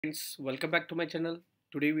Friends, welcome back to my channel.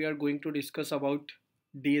 Today we are going to discuss about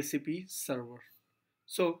DHCP server.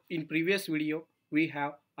 So in previous video we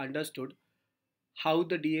have understood how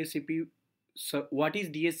the DHCP, what is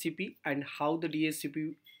DHCP and how the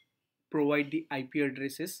DHCP provide the IP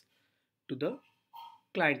addresses to the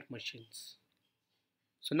client machines.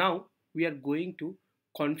 So now we are going to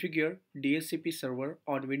configure DHCP server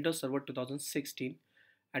on Windows Server 2016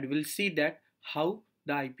 and we'll see that how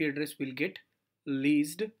the IP address will get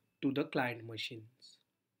leased to the client machines.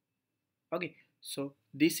 Okay, so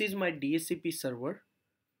this is my DHCP server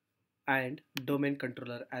and domain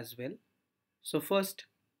controller as well. So first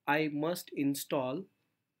I must install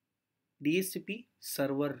DHCP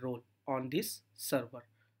server role on this server.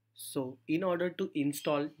 So in order to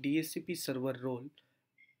install DHCP server role,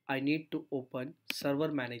 I need to open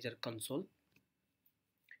Server Manager console,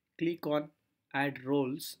 click on Add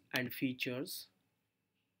Roles and Features,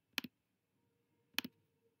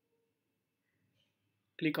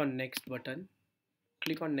 click on Next button,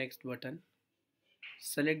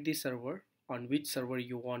 select the server on which server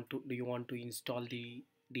you want to install the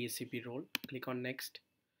DHCP role, click on Next.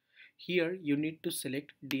 Here you need to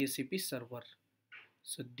select DHCP server.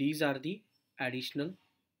 So these are the additional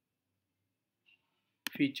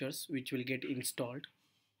features which will get installed.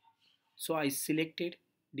 So I selected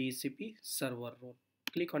DHCP server role.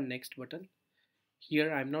 Click on Next button.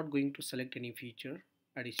 Here I am not going to select any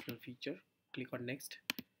additional feature. Click on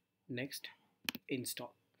Next,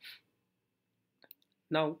 install.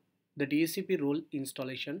 Now the DHCP role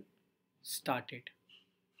installation started.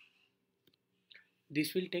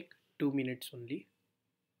 This will take 2 minutes only.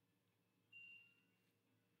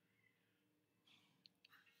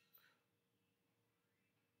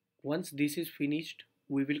 Once this is finished,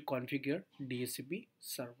 we will configure DHCP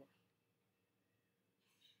server.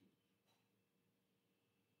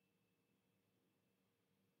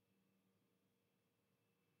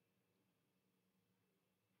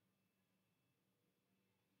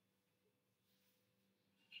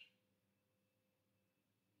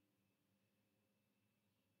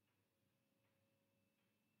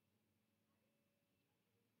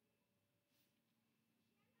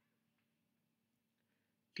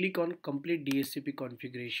 Click on complete DHCP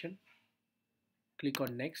configuration. Click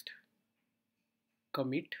on next,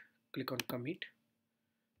 commit, click on commit,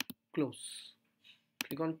 close,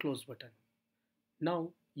 click on close button.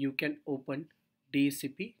 Now you can open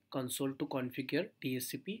DHCP console to configure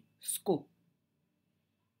DHCP scope.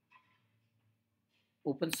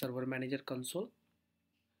 Open Server Manager console,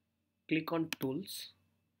 click on tools.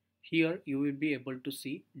 Here you will be able to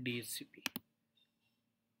see DHCP.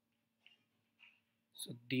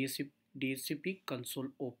 So DHCP console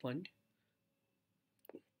opened.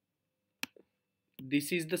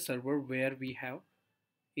 This is the server where we have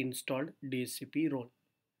installed DHCP role.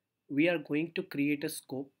 We are going to create a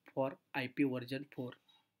scope for IP version 4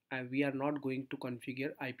 and we are not going to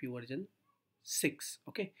configure IP version 6.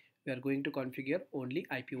 Okay, we are going to configure only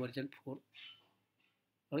IP version 4.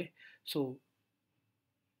 Okay, so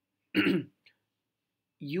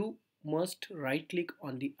you must right click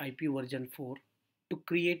on the IP version 4 to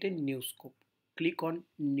create a new scope. Click on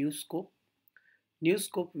new scope. New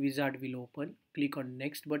scope wizard will open. Click on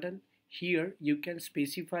next button. Here you can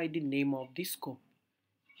specify the name of the scope.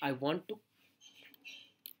 I want to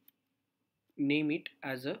name it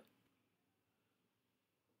as a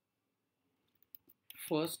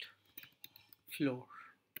first floor.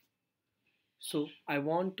 So I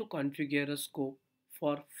want to configure a scope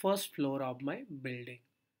for first floor of my building.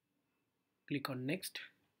 Click on next.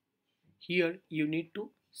 Here you need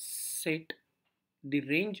to set the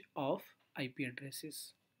range of IP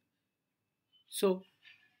addresses. So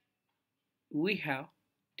we have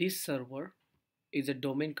this server is a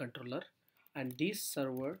domain controller and this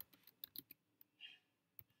server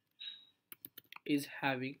is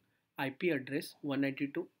having IP address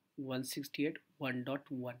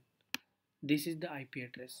 192.168.1.1. This is the IP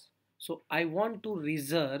address. So I want to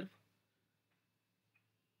reserve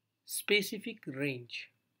specific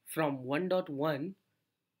range from 1.1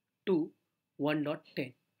 to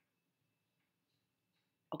 1.10.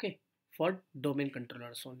 Okay, for domain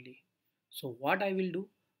controllers only. So what I will do,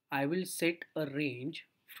 I will set a range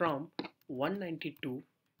from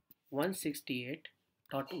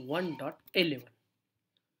 192.168.1.11.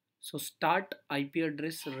 So start IP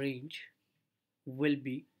address range will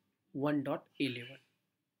be 1.11.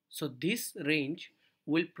 So this range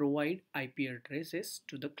will provide IP addresses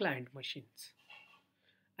to the client machines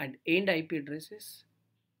and end IP addresses.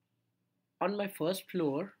 On my first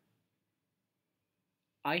floor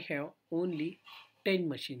I have only 10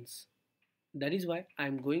 machines. That is why I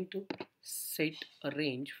am going to set a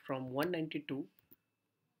range from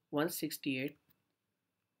 192.168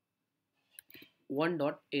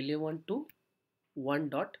 1.11 to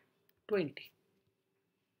 1.20.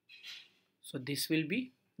 So this will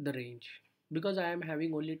be the range. Because I am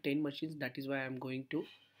having only 10 machines, that is why I am going to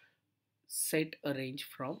set a range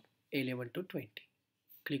from 11 to 20.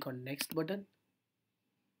 Click on next button.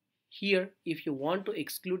 Here, if you want to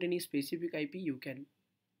exclude any specific IP, you can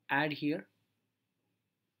add here.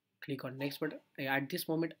 Click on next button. At this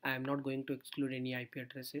moment, I am not going to exclude any IP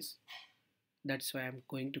addresses. That's why I'm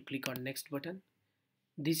going to click on next button.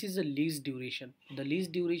 This is a lease duration. The lease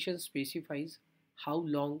duration specifies how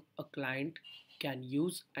long a client can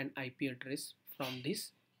use an IP address from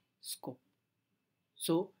this scope.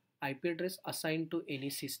 So IP address assigned to any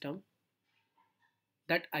system,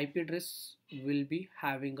 that IP address will be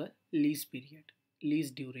having a lease period,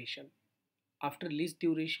 lease duration. After lease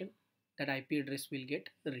duration, that IP address will get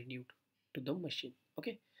renewed to the machine.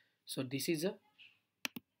 Okay, so this is a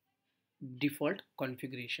default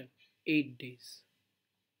configuration, 8 days.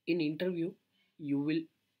 In interview, you will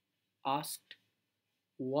asked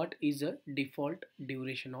what is a default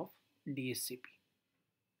duration of DHCP,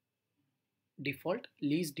 default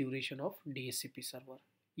lease duration of DHCP server.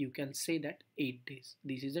 You can say that 8 days.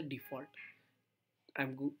 This is a default.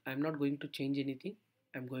 I'm not going to change anything.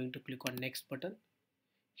 I'm going to click on next button.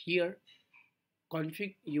 Here,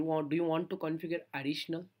 config do you want to configure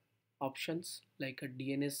additional options like a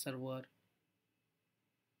DNS server,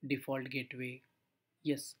 default gateway?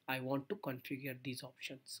 Yes, I want to configure these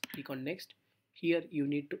options. Click on next. Here you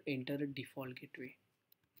need to enter a default gateway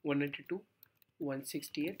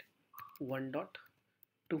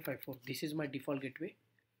 192.168.1.254. This is my default gateway.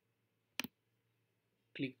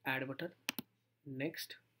 Click add button.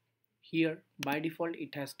 Next. Here by default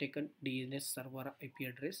it has taken DNS server IP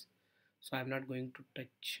address, so I'm not going to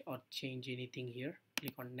touch or change anything here.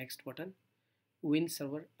 Click on next button. Win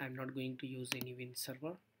server, I'm not going to use any win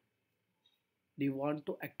server. Do you want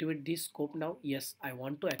to activate this scope now? Yes, I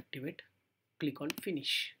want to activate. Click on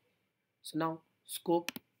finish. So now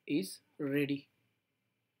scope is ready.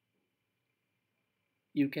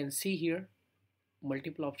 You can see here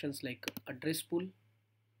multiple options like address pool,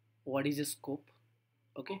 what is the scope,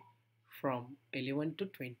 okay, from 11 to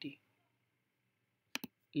 20.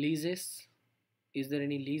 Leases, is there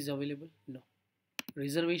any lease available? No.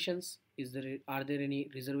 Reservations, are there any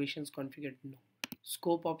reservations configured? No.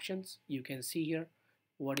 Scope options, you can see here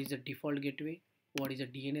what is the default gateway, what is the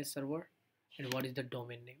DNS server, and what is the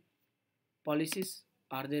domain name. Policies,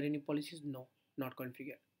 are there any policies? No, not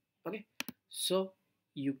configured. Okay, so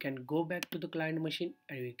you can go back to the client machine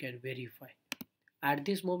and you can verify. At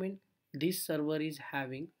this moment, this server is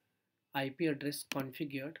having IP address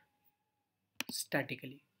configured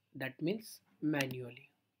statically, that means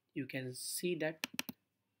manually. You can see that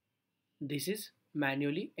this is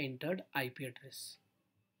manually entered IP address.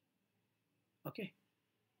 Okay,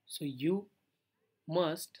 so you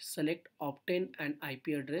must select obtain an IP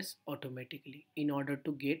address automatically in order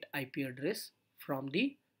to get IP address from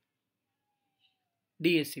the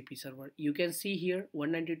DHCP server. You can see here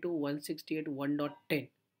 192.168.1.10.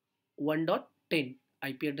 1.10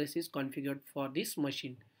 IP address is configured for this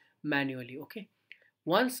machine manually. Okay,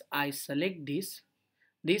 once I select this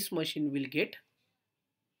machine will get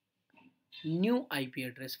new IP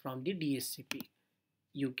address from the DHCP.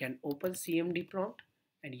 You can open CMD prompt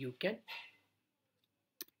and you can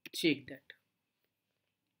check that.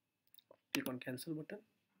 Click on cancel button.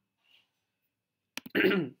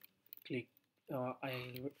 Click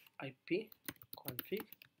IP config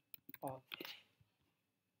all.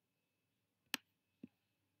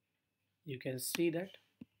 You can see that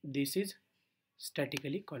this is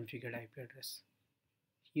statically configured IP address.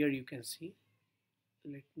 Here you can see,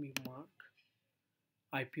 let me mark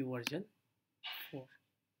IP version 4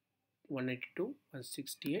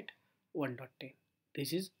 192.168.1.10.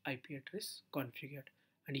 This is IP address configured,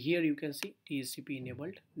 and here you can see DHCP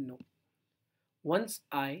enabled, no. Once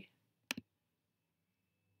I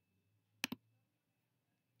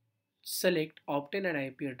select obtain an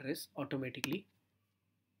IP address automatically,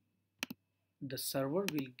 the server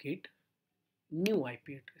will get new IP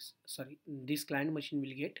address. Sorry, this client machine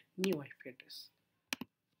will get new IP address.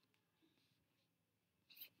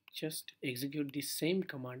 Just execute the same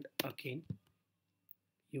command again.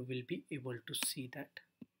 You will be able to see that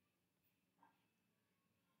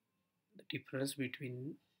the difference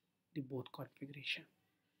between the both configuration.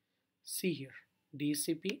 See here,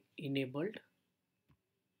 DHCP enabled.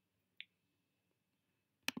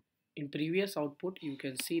 In previous output you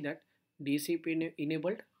can see that DHCP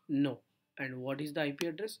enabled, no. And what is the IP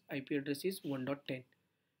address? IP address is 1.10,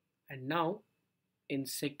 And now in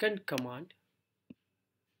second command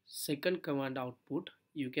output,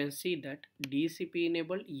 you can see that DHCP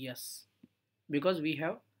enabled, yes, because we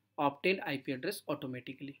have obtained IP address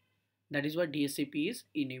automatically. That is why DHCP is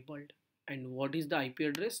enabled. And what is the IP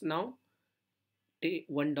address now?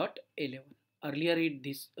 1.11. Earlier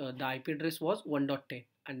the IP address was 1.10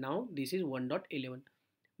 and now this is 1.11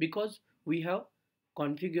 because we have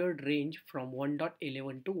configured range from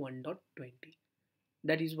 1.11 to 1.20.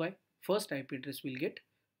 That is why first IP address will get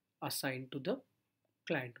assigned to the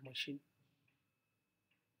client machine.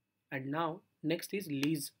 And now next is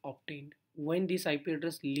lease obtained. When this IP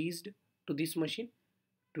address leased to this machine?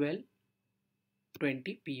 12:20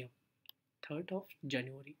 p.m. 3rd of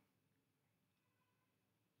January.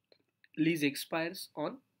 Lease expires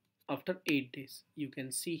on after 8 days. You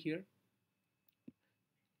can see here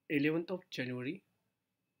 11th of January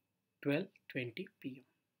 12:20 p.m.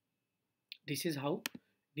 This is how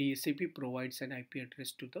DHCP provides an IP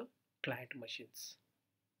address to the client machines.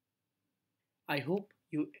 I hope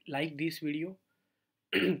you like this video.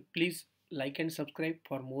 Please like and subscribe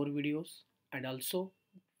for more videos, and also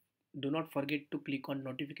do not forget to click on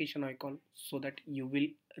notification icon so that you will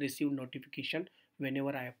receive notification whenever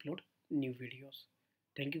I upload new videos.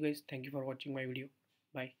 Thank you guys. Thank you for watching my video.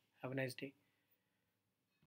 Bye. Have a nice day.